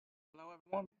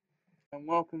everyone, and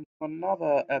welcome to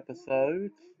another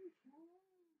episode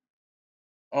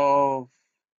of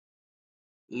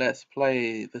Let's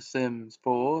Play The Sims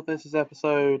 4. This is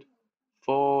episode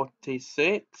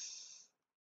 46,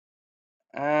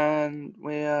 and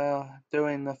we are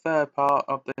doing the third part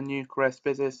of the Newcrest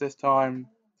Visits. This time,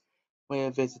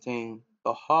 we're visiting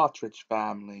the Hartridge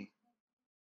family.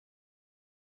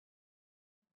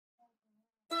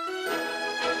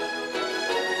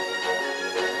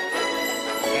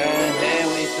 And here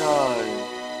we go.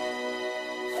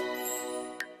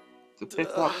 To pick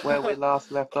up where we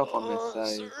last left off on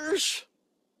this save. Serge?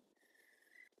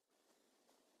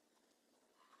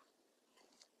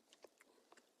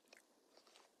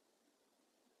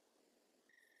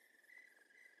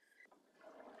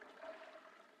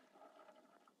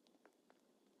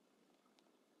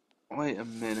 Wait a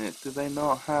minute, do they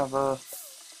not have a...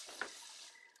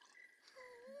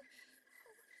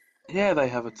 Yeah, they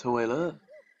have a toilet.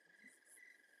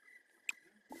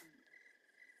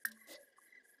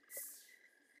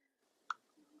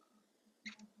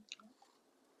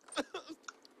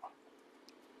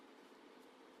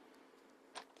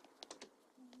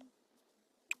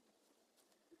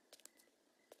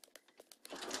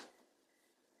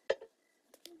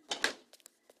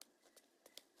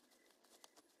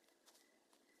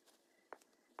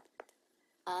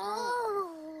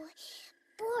 Oh,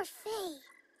 poor Faye.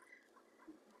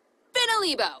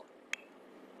 Benalibo.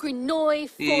 Grenoi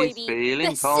He's Foibi.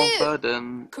 feeling Besu.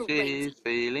 confident. Crazy. She's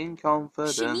feeling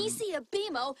confident. Shanisi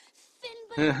Abimo.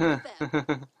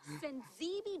 Finbanabibem.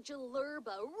 Senzibi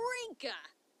Jalurba. Rinka.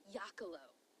 Yakalo.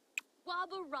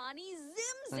 Wabarani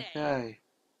Zimze. Okay.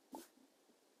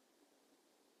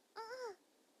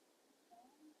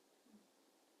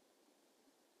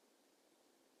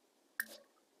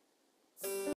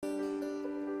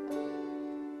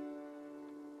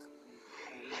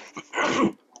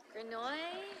 Grenoi.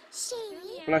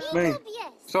 Shady, Bless me.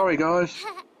 yes. Sorry, guys.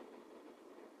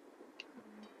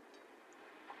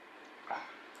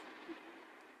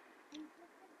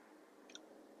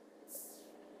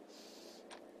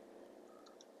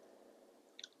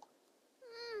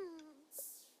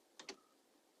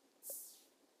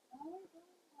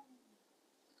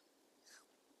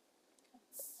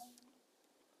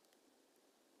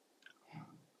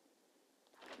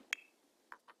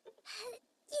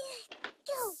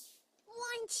 Go,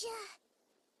 Wancha.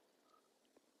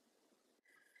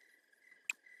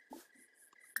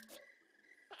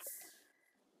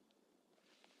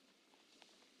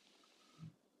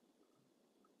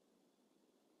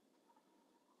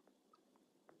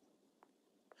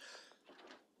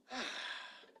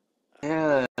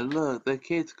 Yeah, look, the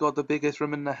kid's got the biggest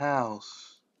room in the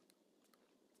house.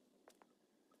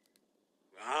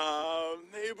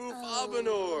 Nebu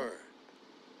Fabanor.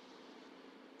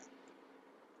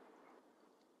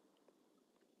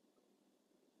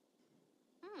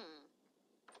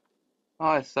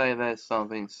 I say there's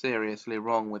something seriously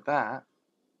wrong with that.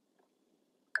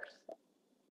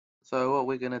 So what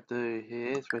we're going to do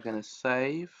here is we're going to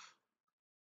save.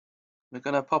 We're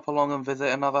going to pop along and visit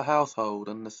another household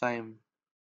in the same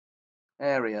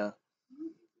area.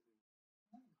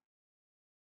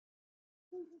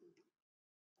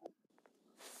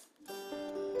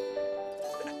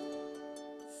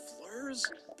 Fleurs?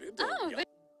 Oh,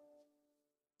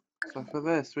 So for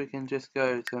this, we can just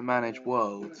go to Manage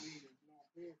Worlds.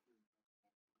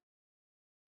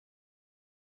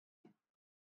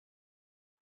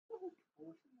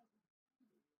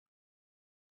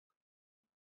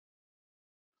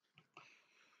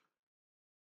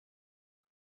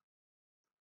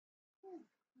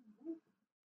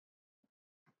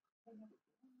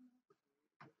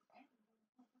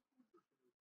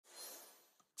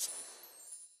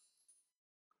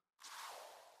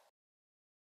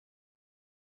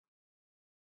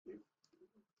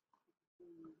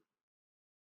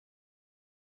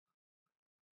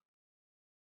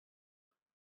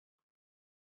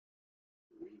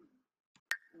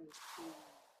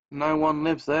 No one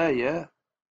lives there yet.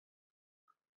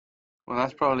 Well,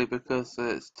 that's probably because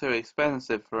it's too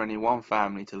expensive for any one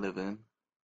family to live in.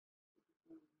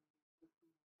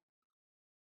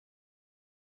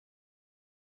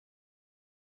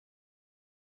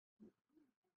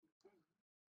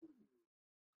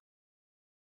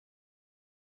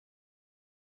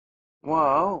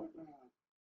 Well,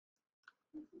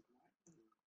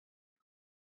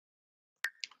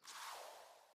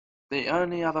 the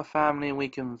only other family we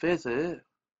can visit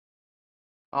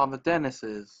are the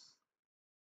Dennises.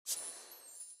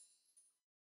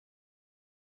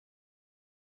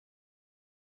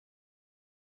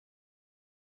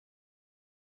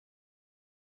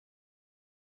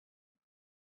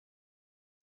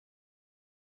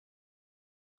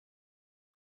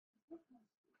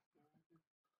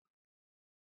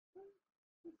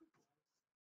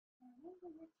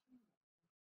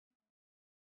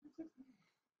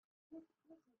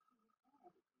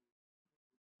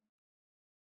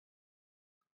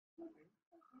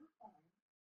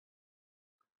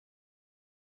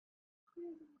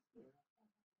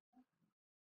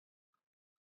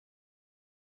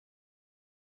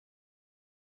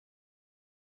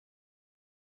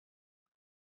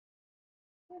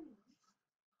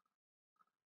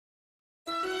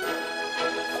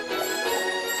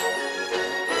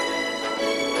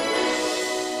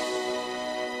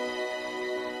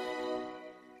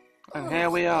 And here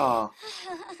we are.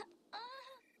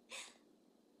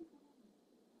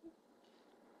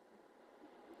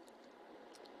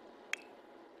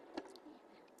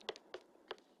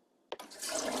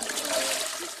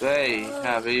 They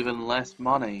have even less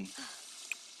money.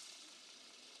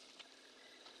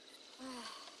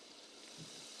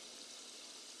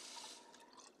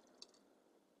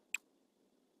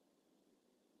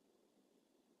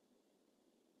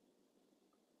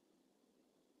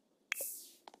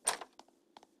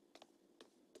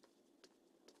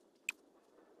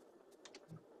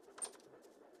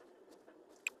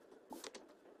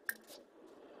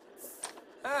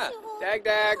 Ah, dag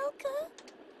dag. Okay.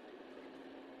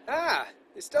 Ah,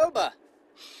 Istoba.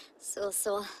 So.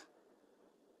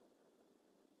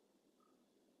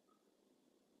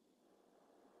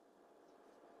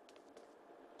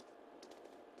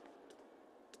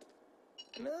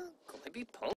 No, maybe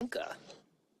Ponka.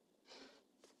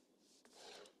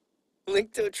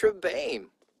 Link to Trebane.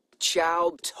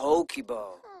 Chow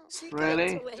Tokibo.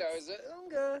 Really? Darza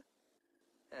Unga.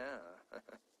 Ah.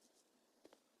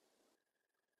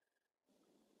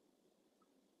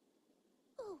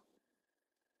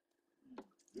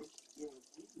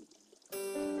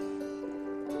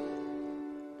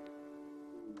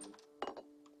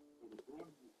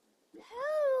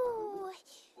 Oh,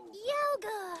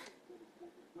 yoga.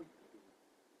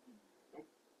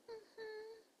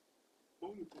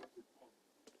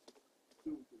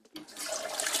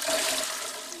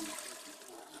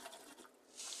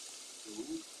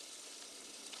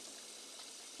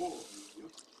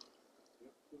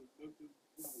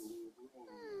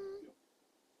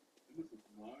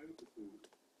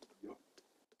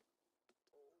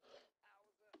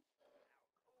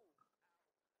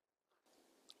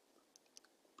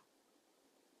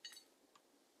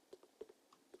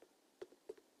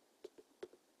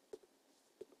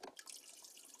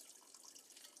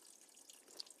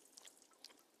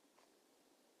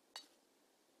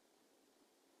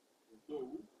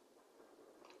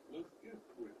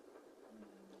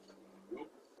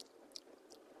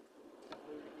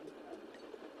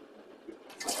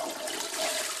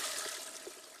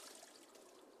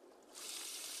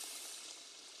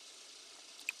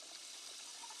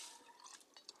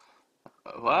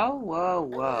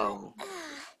 Well.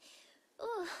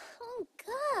 Oh,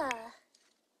 God.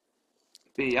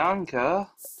 Bianca?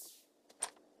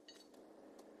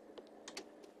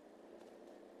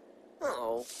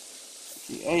 Oh.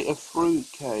 She ate a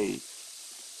fruitcake.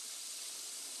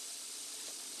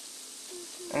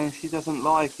 And she doesn't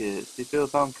like it. She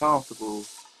feels uncomfortable.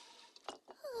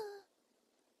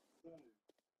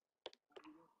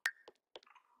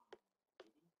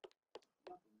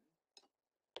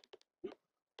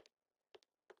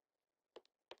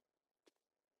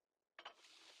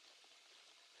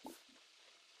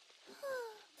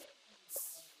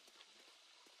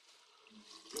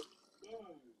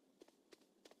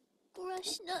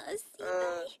 Grushna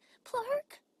Asibe. Plark?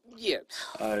 Yips.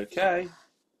 Okay.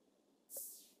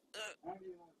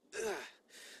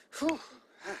 Whew.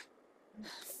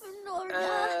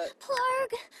 Norda.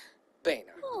 Plarg.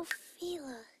 Bana. Oh,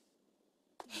 Fila.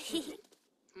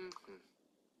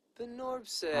 The Norb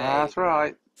say. That's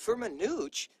right. For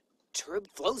Manooch, Turb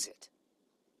flows it.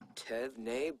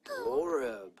 Tevne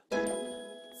Blorub.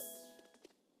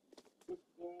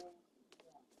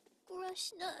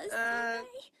 Grushna Asibe.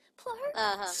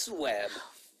 Plark? Sweb.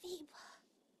 Oh, Phoeba.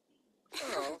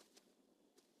 Oh.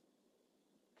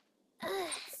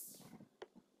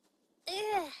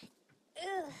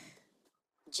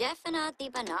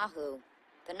 Jeffinati Banahu,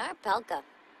 Benar Pelka,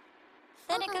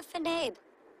 Thenica Fenabe,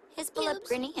 Hisbala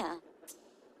Brinia,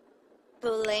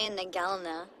 Bulayan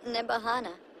Nagalna,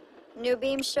 Nebahana,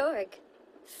 Nubim Shorg,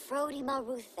 Frodi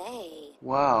Maruthe,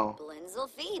 Wow. Blenzel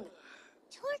Phoebe,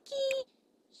 Torky.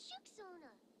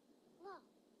 Shuksona. Lo.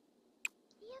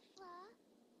 Biafla.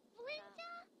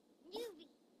 Flinta. Nuvi.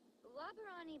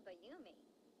 Wabarani Bayumi,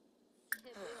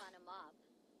 Tibuana Mob,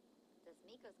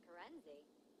 Desmikos Karenzi,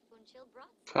 Funchil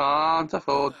Brats. Can't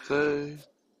afford to.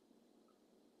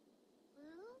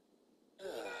 Blue.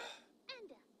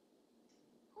 Enda.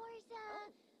 Horza.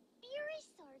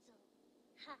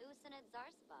 Usanet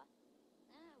Zarspa.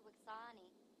 Wixani.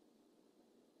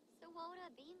 Sawoda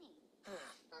Bimi.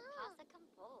 Pasa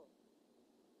Kampo.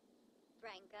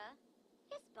 Branka.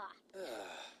 Hispa.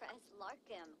 Pres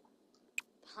Larkim.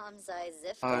 Pomzai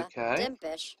Zifka. Okay.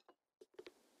 Dimpish.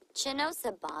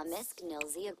 Chinosa Bamisk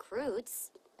Nilzia Kroots.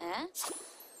 Eh?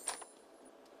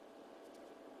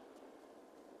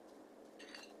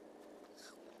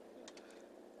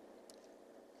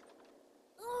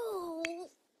 Oh,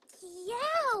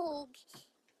 Yaug.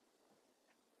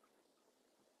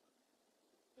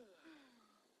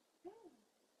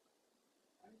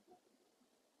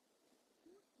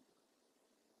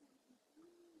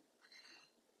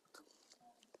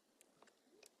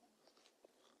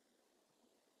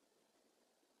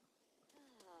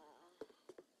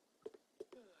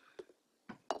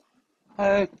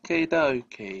 Okie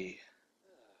dokie.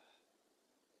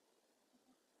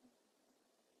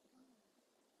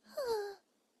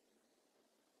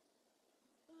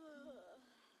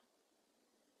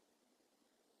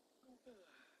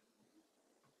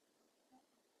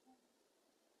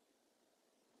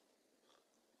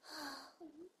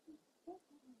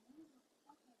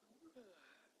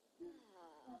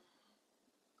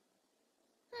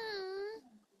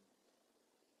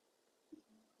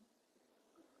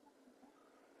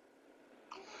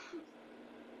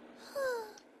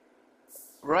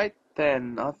 Right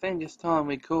then, I think it's time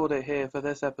we called it here for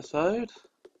this episode.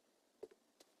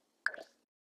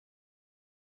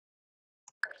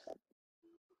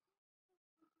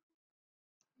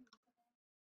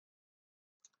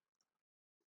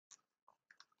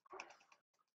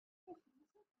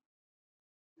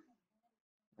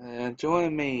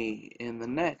 Join me in the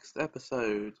next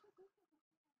episode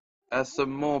as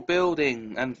some more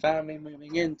building and family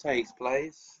moving in takes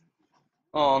place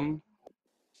on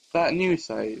that new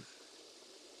save.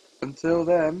 Until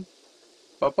then,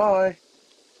 bye bye.